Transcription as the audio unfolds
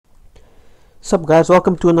Sup guys,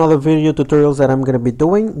 welcome to another video tutorials that I'm going to be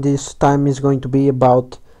doing. This time is going to be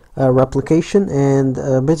about replication and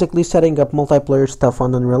basically setting up multiplayer stuff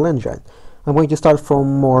on Unreal Engine. I'm going to start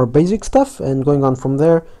from more basic stuff and going on from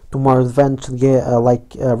there to more advanced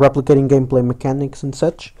replicating gameplay mechanics and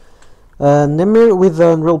such. And then with the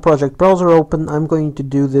Unreal Project browser open, I'm going to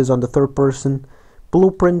do this on the third person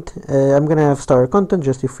blueprint. I'm going to have starter content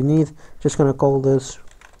just if we need. Just going to call this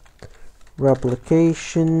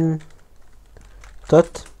replication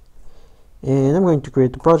and I'm going to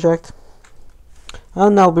create the project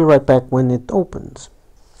and I'll be right back when it opens.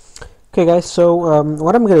 Okay guys, so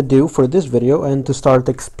what I'm going to do for this video and to start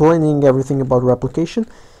explaining everything about replication,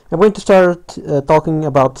 I'm going to start talking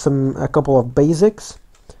about a couple of basics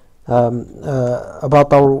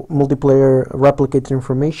about our multiplayer replicator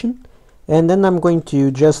information, and then I'm going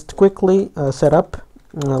to just quickly set up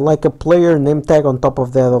like a player name tag on top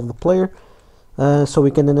of that of the player. So we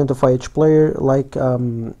can identify each player, like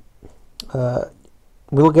we'll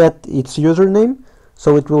get its username,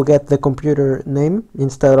 so it will get the computer name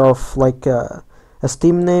instead of like a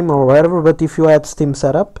Steam name or whatever. But if you had Steam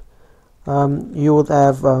set up, you would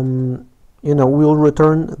have we'll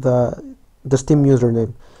return the Steam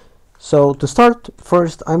username. So to start,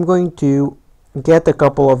 first I'm going to get a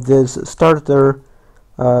couple of these starter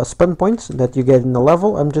spawn points that you get in the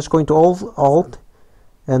level. I'm just going to alt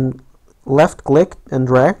and left click and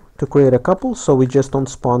drag to create a couple, so we just don't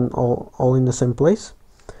spawn all in the same place.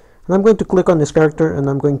 And I'm going to click on this character and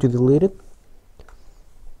I'm going to delete it.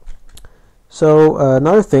 So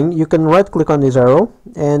another thing, you can right click on this arrow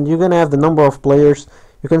and you're gonna have the number of players.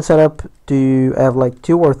 You can set up to have like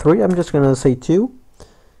 2 or 3. I'm just gonna say 2,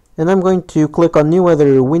 and I'm going to click on new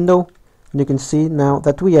other window, and you can see now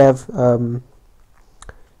that we have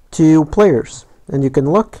 2 players, and you can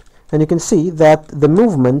look and you can see that the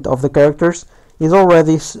movement of the characters is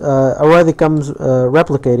already comes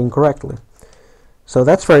replicating correctly. So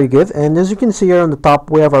that's very good. And as you can see here on the top,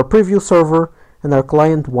 we have our preview server and our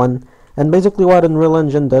client 1. And basically what Unreal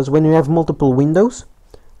Engine does, when you have multiple windows,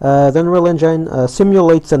 the Unreal Engine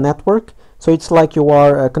simulates a network. So it's like you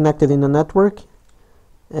are connected in a network.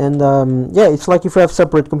 And yeah, it's like if you have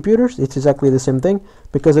separate computers, it's exactly the same thing,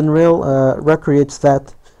 because Unreal recreates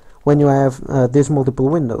that when you have these multiple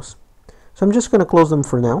windows. So I'm just going to close them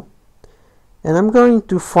for now, and I'm going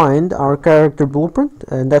to find our character blueprint,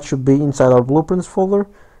 and that should be inside our blueprints folder,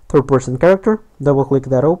 third person character. Double click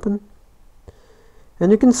that open,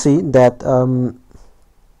 and you can see that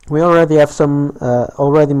we already have some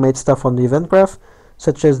already made stuff on the event graph,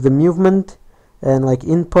 such as the movement and like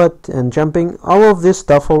input and jumping. All of this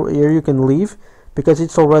stuff here you can leave because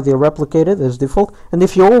it's already replicated as default. And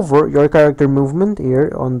if you hover your character movement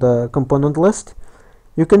here on the component list,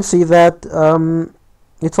 you can see that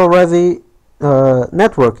it's already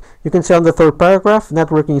network. You can see on the third paragraph,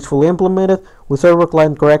 networking is fully implemented with server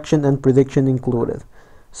client correction and prediction included.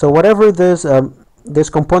 So whatever this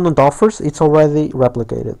component offers, it's already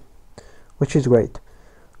replicated, which is great.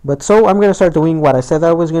 But so I'm going to start doing what I said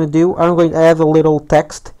I was going to do. I'm going to add a little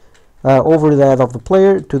text over the head of the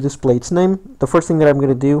player to display its name. The first thing that I'm going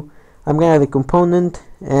to do, I'm going to add a component,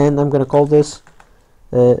 and I'm going to call this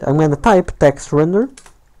I'm going to type text render,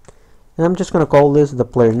 and I'm just going to call this the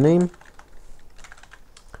player name,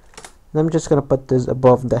 and I'm just going to put this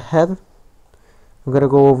above the head. I'm going to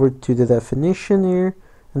go over to the definition here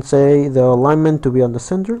and say the alignment to be on the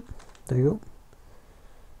center. There you go.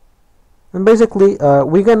 And basically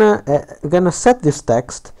we're gonna set this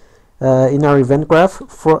text in our event graph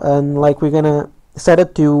and like we're gonna set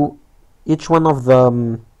it to each one of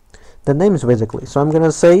the names basically. So I'm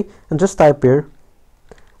gonna say, and just type here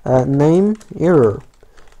name error,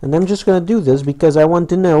 and I'm just gonna do this because I want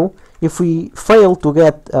to know if we fail to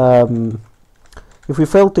get the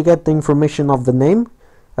information of the name,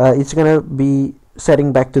 it's gonna be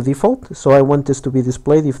setting back to default. So I want this to be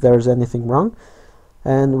displayed if there's anything wrong.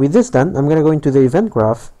 And with this done, I'm gonna go into the event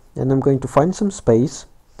graph and I'm going to find some space,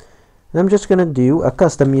 and I'm just gonna do a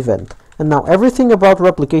custom event. And now everything about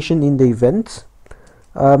replication in the events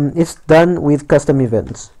is done with custom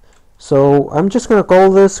events. So I'm just going to call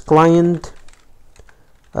this client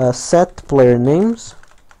set player names.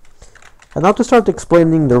 And now to start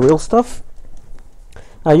explaining the real stuff,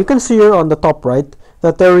 you can see here on the top right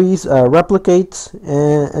that there is replicates,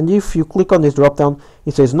 and if you click on this drop down,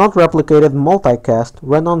 it says not replicated, multicast,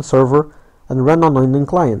 run on server, and run on any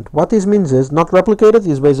client. What this means is not replicated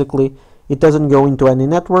is basically it doesn't go into any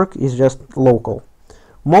network, it's just local.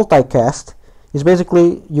 Multicast is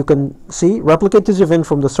basically, you can see, replicate this event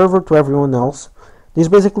from the server to everyone else. This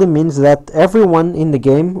basically means that everyone in the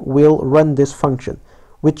game will run this function.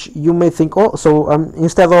 which you may think, oh, so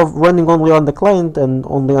instead of running only on the client and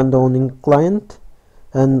only on the owning client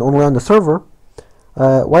and only on the server,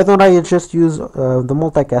 why don't I just use the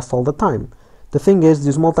multicast all the time? The thing is,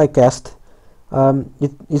 this multicast,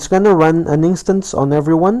 it's gonna run an instance on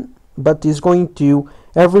everyone, but is going to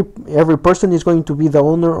every person is going to be the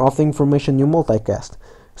owner of the information you multicast.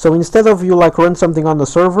 So instead of you like run something on the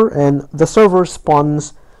server and the server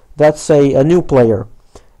spawns, let's say, a new player,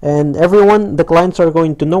 and everyone, the clients are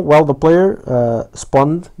going to know, well, the player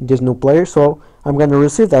spawned this new player, so I'm going to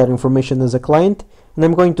receive that information as a client, and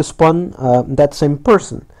I'm going to spawn that same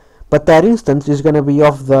person. But that instance is going to be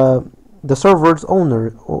of the server's owner.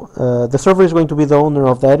 The server is going to be the owner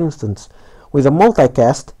of that instance. With a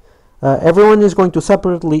multicast, everyone is going to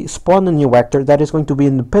separately spawn a new actor that is going to be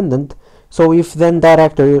independent. So if then that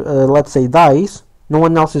actor, let's say, dies, no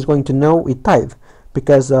one else is going to know it died,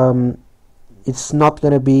 because it's not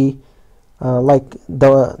going to be like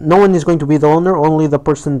no one is going to be the owner, only the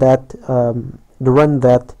person that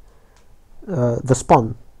the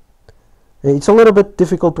spawn. It's a little bit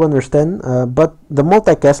difficult to understand, but the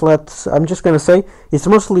multicast, I'm just going to say, it's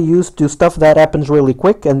mostly used to stuff that happens really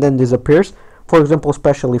quick and then disappears. For example,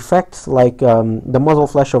 special effects like the muzzle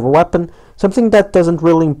flash of a weapon, something that doesn't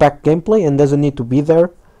really impact gameplay and doesn't need to be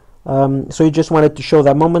there. So you just wanted to show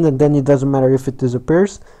that moment, and then it doesn't matter if it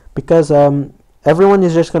disappears, because everyone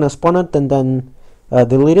is just going to spawn it and then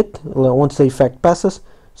delete it once the effect passes.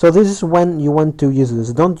 So this is when you want to use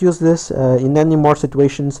this. Don't use this in any more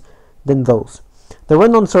situations than those. The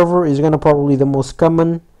run on server is going to probably the most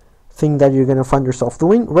common thing that you're going to find yourself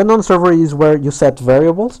doing. Run on server is where you set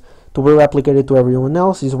variables to be replicated to everyone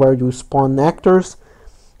else, is where you spawn actors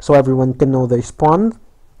so everyone can know they spawned.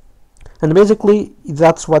 And basically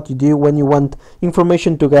that's what you do when you want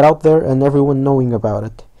information to get out there and everyone knowing about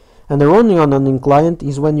it. And the running on an client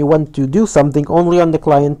is when you want to do something only on the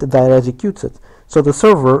client that executes it. So the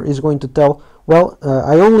server is going to tell, well,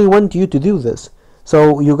 I only want you to do this.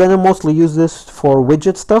 So you're going to mostly use this for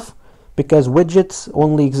widget stuff, because widgets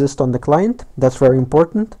only exist on the client. That's very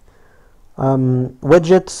important.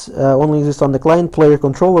 Widgets only exist on the client, player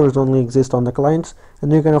controllers only exist on the clients,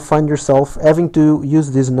 and you're going to find yourself having to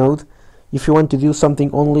use this node if you want to do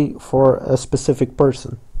something only for a specific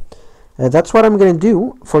person. That's what I'm going to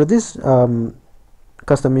do for this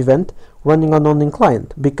custom event running on owning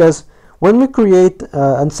client, because when we create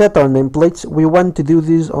and set our nameplates, we want to do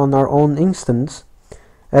this on our own instance,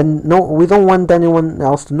 and no, we don't want anyone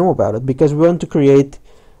else to know about it, because we want to create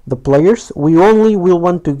the players. We only will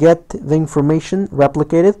want to get the information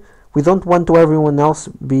replicated. We don't want to everyone else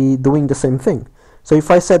be doing the same thing. So if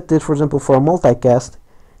I set this, for example, for a multicast,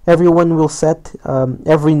 everyone will set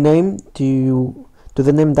every name to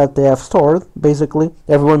the name that they have stored. Basically,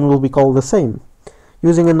 everyone will be called the same.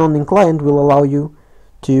 Using an owning client will allow you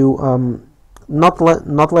to not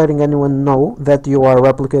letting anyone know that you are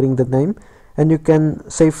replicating the name, and you can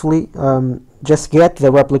safely just get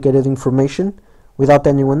the replicated information without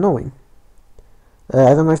anyone knowing.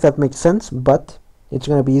 I don't know if that makes sense, but it's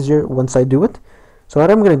going to be easier once I do it. So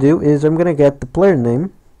what I'm going to do is I'm going to get the player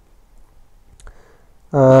name.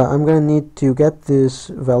 I'm going to need to get this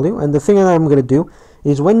value, and the thing that I'm going to do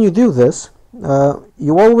is, when you do this,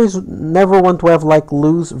 you always never want to have like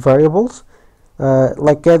loose variables,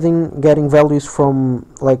 like getting values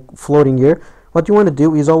from like floating here. What you want to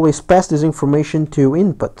do is always pass this information to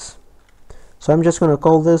inputs. So I'm just going to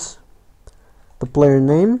call this the player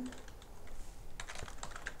name,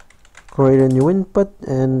 create a new input,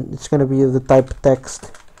 and it's going to be the type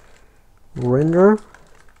text render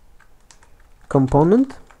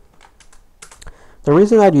component. The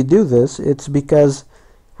reason that you do this, it's because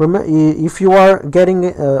if you are getting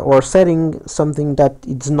or setting something that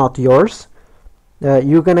it's not yours,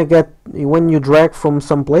 you're gonna get, when you drag from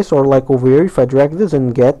some place, or like over here, if I drag this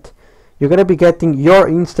and get, you're gonna be getting your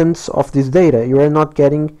instance of this data. You are not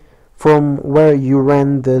getting from where you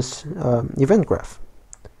ran this event graph,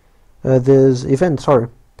 this event, sorry.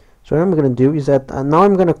 So what I'm gonna do is that now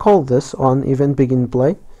I'm gonna call this on event begin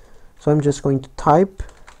play. So I'm just going to type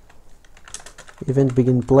event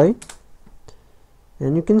begin play,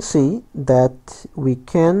 and you can see that we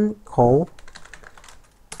can call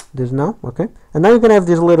this now. Okay, and now you're gonna have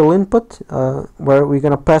this little input where we're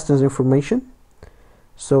gonna pass this information.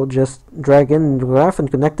 So just drag in the graph and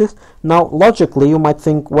connect this. Now logically you might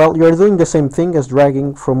think, well, you're doing the same thing as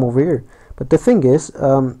dragging from over here, but the thing is,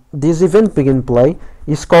 this event begin play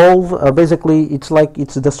is called basically it's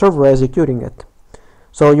the server executing it.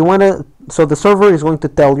 So so the server is going to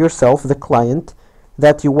tell yourself, the client,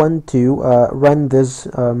 that you want to run this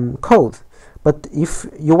code. But if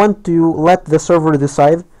you want to let the server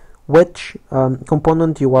decide which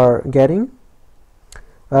component you are getting.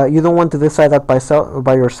 You don't want to decide that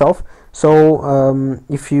by yourself. So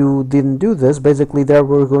if you didn't do this, basically there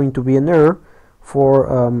were going to be an error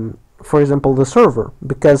for example, the server,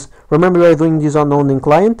 because remember we are doing this on the owning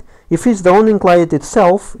client. If it's the owning client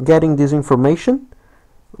itself getting this information,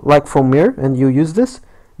 like from here, and you use this,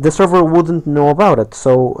 the server wouldn't know about it.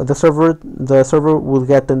 So the server will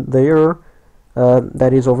get the error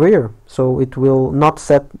that is over here. So it will not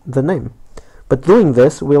set the name. But doing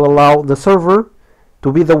this will allow the server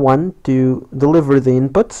to be the one to deliver the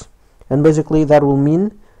inputs, and basically that will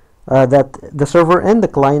mean that the server and the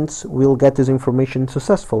clients will get this information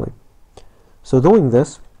successfully. So doing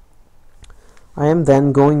this, I am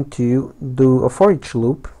then going to do a for each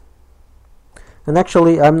loop, and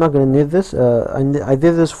actually I'm not going to need this. I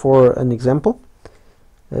did this for an example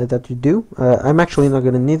that you do. I'm actually not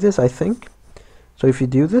going to need this, I think. So if you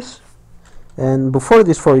do this, and before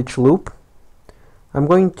this for each loop, I'm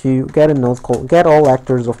going to get a node called get all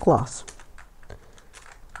actors of class.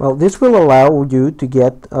 Well, this will allow you to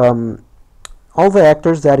get all the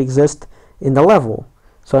actors that exist in the level.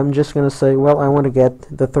 So I'm just going to say, well, I want to get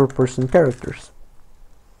the third person characters.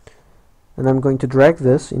 And I'm going to drag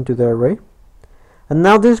this into the array. And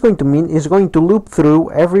now this is going to mean it's going to loop through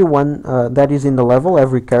everyone that is in the level,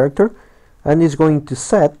 every character, and is going to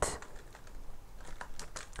set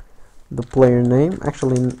the player name.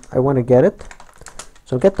 Actually, I want to get it.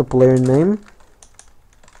 So get the player name.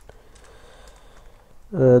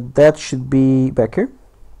 That should be back here.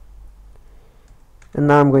 And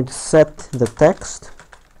now I'm going to set the text.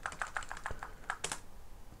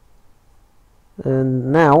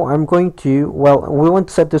 And now I'm going to, well, we want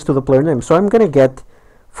to set this to the player name. So I'm going to get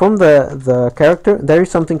from the character, there is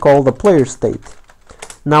something called the player state.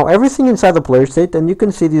 Now everything inside the player state, and you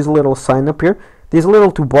can see this little sign up here, these little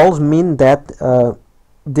two balls mean that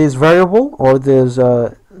this variable or this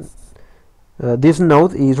node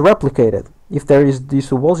is replicated. If there is these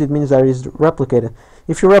two balls, it means that it is replicated.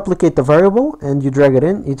 If you replicate the variable and you drag it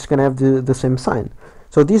in, it's going to have the same sign.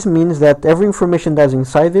 So this means that every information that's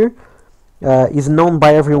inside there is known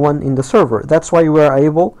by everyone in the server. That's why we are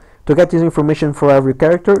able to get this information for every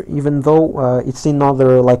character, even though it's in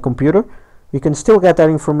another like computer. We can still get that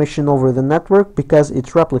information over the network because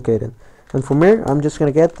it's replicated. And from here, I'm just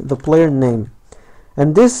going to get the player name.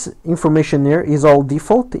 And this information here is all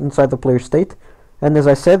default inside the player state. And as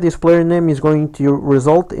I said, this player name is going to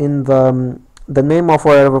result in the name of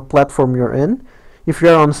whatever platform you're in. If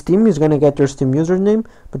you're on Steam, it's going to get your Steam username,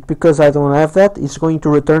 but because I don't have that, it's going to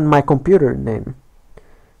return my computer name.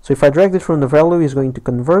 So if I drag this from the value, it's going to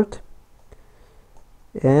convert,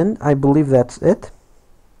 and I believe that's it.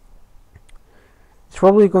 It's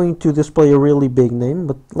probably going to display a really big name,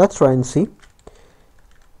 but let's try and see.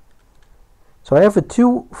 So I have a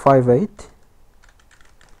 258.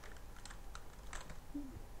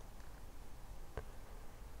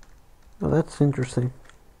 Oh, that's interesting.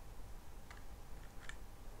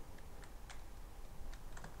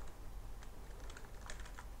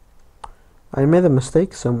 I made a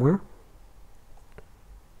mistake somewhere.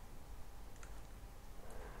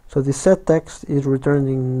 So the set text is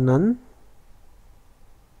returning none.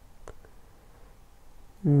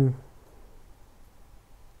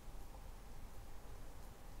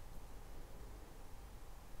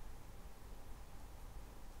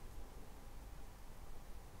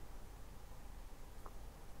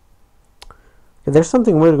 Okay, there's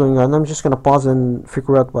something weird going on. I'm just gonna pause and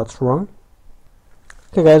figure out what's wrong.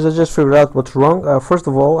 Okay guys, I just figured out what's wrong. First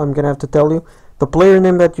of all, I'm gonna have to tell you the player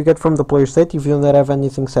name that you get from the player state, if you don't have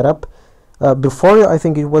anything set up. Before, I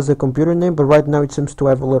think it was a computer name, but right now it seems to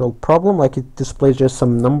have a little problem, like it displays just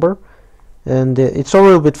some number, and it's a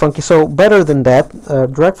little bit funky. So better than that,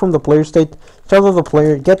 drag from the player state, tell the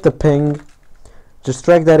player, get the ping, just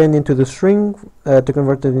drag that into the string to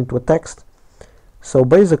convert it into a text. So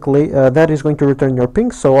basically, that is going to return your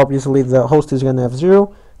ping. So obviously the host is going to have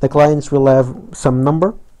 0, the clients will have some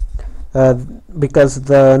number, because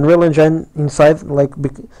the Unreal Engine inside, like,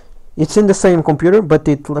 it's in the same computer, but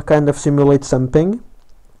it kind of simulates some ping.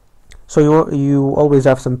 So you always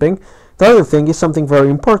have some ping. The other thing is something very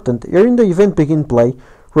important. Here in the event begin play,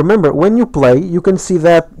 remember, when you play, you can see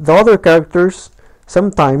that the other characters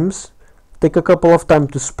sometimes take a couple of time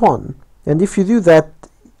to spawn. And if you do that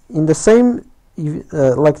in the same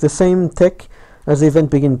like the same tick as the event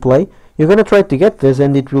begin play, you're going to try to get this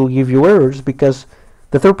and it will give you errors because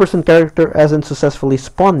the third person character hasn't successfully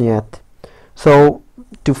spawned yet. So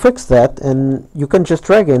to fix that, and you can just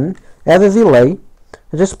drag in, add a delay,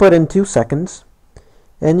 and just put in 2 seconds,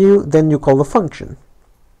 and then you call the function.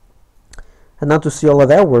 And now to see all of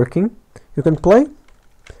that working, you can play,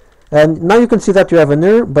 And now you can see that you have an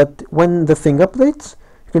error, but when the thing updates,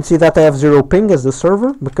 you can see that I have 0 ping as the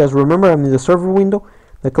server, because remember I'm in the server window.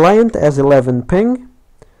 The client has 11 ping.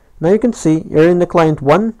 Now you can see here in the client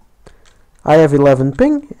 1, I have 11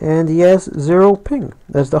 ping, and he has 0 ping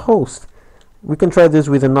as the host. We can try this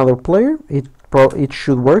with another player. It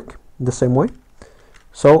should work the same way.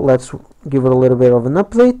 So let's give it a little bit of an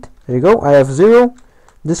update. There you go. I have 0.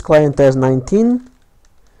 This client has 19,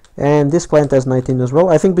 and this client has 19 as well.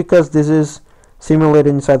 I think because this is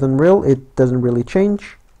simulated inside Unreal, it doesn't really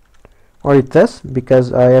change, or it does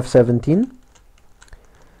because I have 17.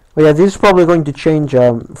 But yeah, this is probably going to change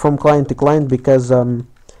from client to client because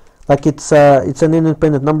like it's an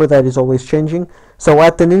independent number that is always changing. So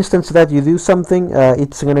at an instance that you do something,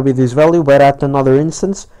 it's going to be this value, but at another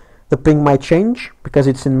instance the ping might change because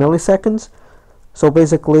it's in milliseconds. So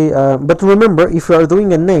basically, but remember, if you are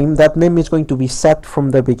doing a name, that name is going to be set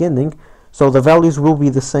from the beginning, so the values will be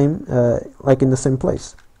the same, like in the same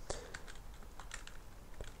place.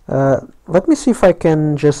 Let me see if I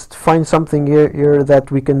can just find something here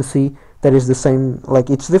that we can see that is the same, like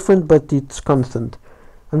it's different but it's constant.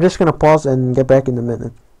 I'm just gonna pause and get back in a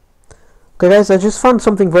minute. Okay guys, I just found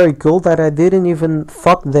something very cool that I didn't even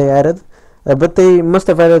thought they added, but they must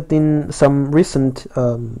have added in some recent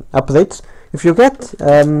updates. If you get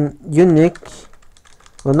unique,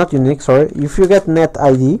 well not unique, sorry, if you get net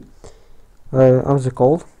ID, how's it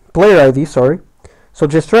called? Player ID, sorry. So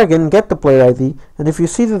just drag in, get the player ID, and if you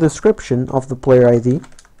see the description of the player ID,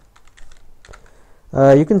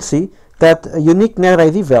 you can see that a unique net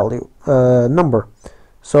ID value number.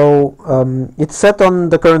 So it's set on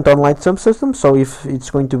the current online subsystem, so if it's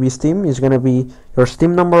going to be Steam, it's going to be your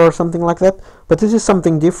Steam number or something like that. But this is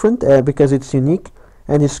something different because it's unique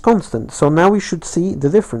and it's constant. So now we should see the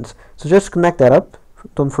difference. So just connect that up,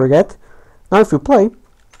 don't forget. Now if you play,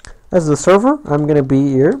 as the server, I'm going to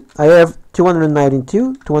be here. I have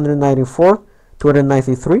 292, 294,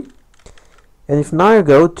 293. And if now I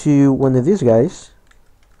go to one of these guys,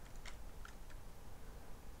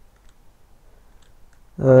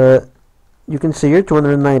 you can see here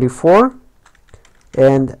 294,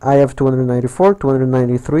 and I have 294,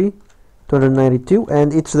 293, 292,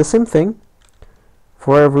 and it's the same thing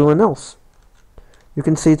for everyone else. You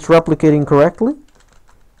can see it's replicating correctly.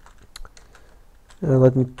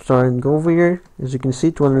 Let me try and go over here. As you can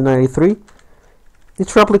see, 293.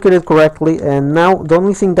 It's replicated correctly, and now the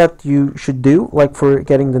only thing that you should do, like for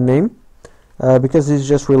getting the name, because this is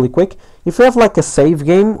just really quick, if you have like a save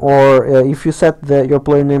game, or if you set your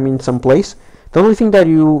player name in some place, the only thing that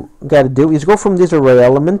you gotta do is go from this array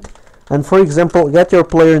element, and for example, get your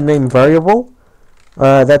player name variable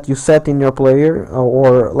that you set in your player,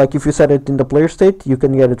 or like if you set it in the player state, you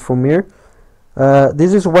can get it from here.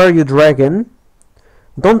 This is where you drag in.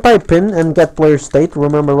 Don't type in and get player state,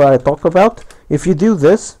 remember what I talk about. If you do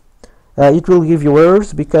this, it will give you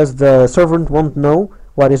errors because the servant won't know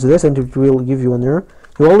what is this, and it will give you an error.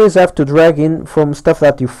 You always have to drag in from stuff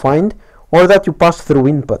that you find or that you pass through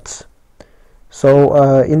inputs.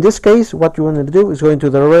 So in this case, what you want to do is go into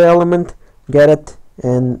the array element, get it,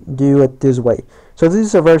 and do it this way. So this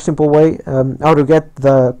is a very simple way how to get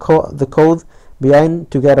the code behind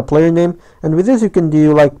to get a player name, and with this you can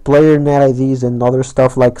do like player net IDs and other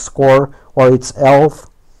stuff like score or its health.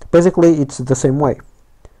 Basically it's the same way.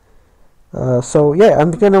 So yeah,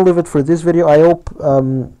 I'm gonna leave it for this video. I hope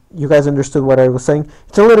you guys understood what I was saying.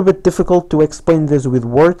 It's a little bit difficult to explain this with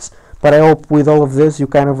words, but I hope with all of this you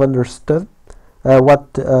kind of understood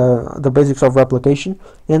what the basics of replication.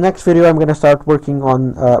 In the next video I'm gonna start working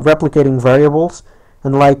on replicating variables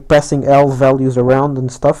and like passing L values around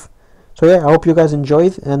and stuff. So yeah, I hope you guys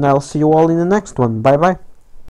enjoyed, and I'll see you all in the next one. Bye bye.